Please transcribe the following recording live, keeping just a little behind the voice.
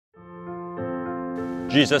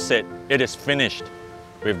Jesus said, "It is finished."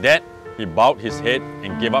 With that, he bowed his head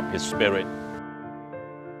and gave up his spirit.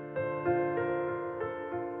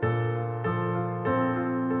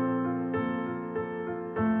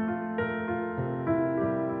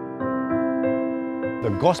 The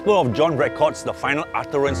Gospel of John records the final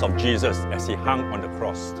utterance of Jesus as he hung on the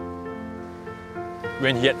cross.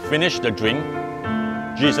 When he had finished the drink,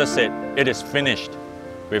 Jesus said, "It is finished."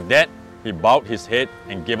 With that, he bowed his head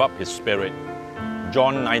and gave up his spirit.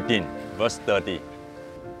 John 19, verse 30.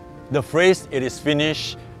 The phrase, "it is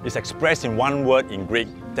finished," is expressed in one word in Greek,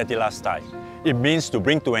 tetelestai. It means to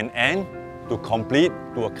bring to an end, to complete,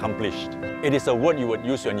 to accomplish. It is a word you would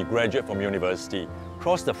use when you graduate from university,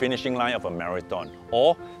 cross the finishing line of a marathon,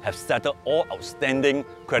 or have settled all outstanding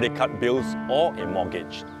credit card bills or a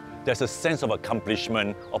mortgage. There's a sense of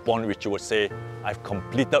accomplishment upon which you would say, "I've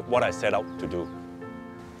completed what I set out to do."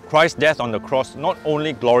 Christ's death on the cross not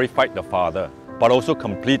only glorified the Father, but also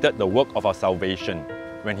completed the work of our salvation.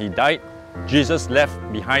 When he died, Jesus left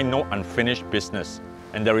behind no unfinished business,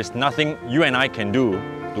 and there is nothing you and I can do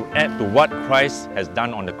to add to what Christ has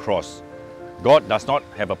done on the cross. God does not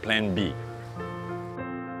have a plan B.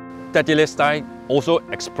 Tetelestai also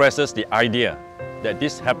expresses the idea that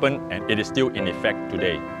this happened and it is still in effect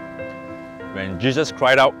today. When Jesus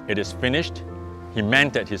cried out, "It is finished," he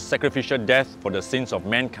meant that his sacrificial death for the sins of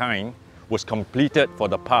mankind was completed for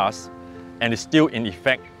the past and is still in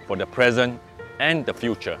effect for the present and the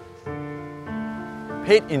future.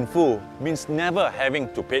 Paid in full means never having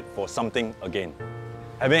to pay for something again.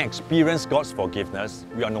 Having experienced God's forgiveness,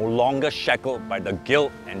 we are no longer shackled by the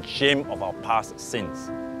guilt and shame of our past sins.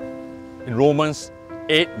 In Romans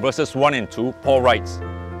 8 verses 1 and 2, Paul writes,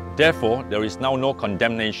 "Therefore there is now no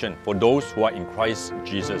condemnation for those who are in Christ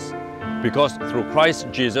Jesus, because through Christ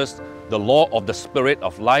Jesus, the law of the Spirit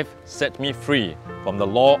of life set me free from the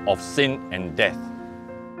law of sin and death."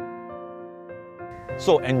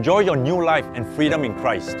 So enjoy your new life and freedom in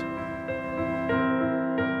Christ.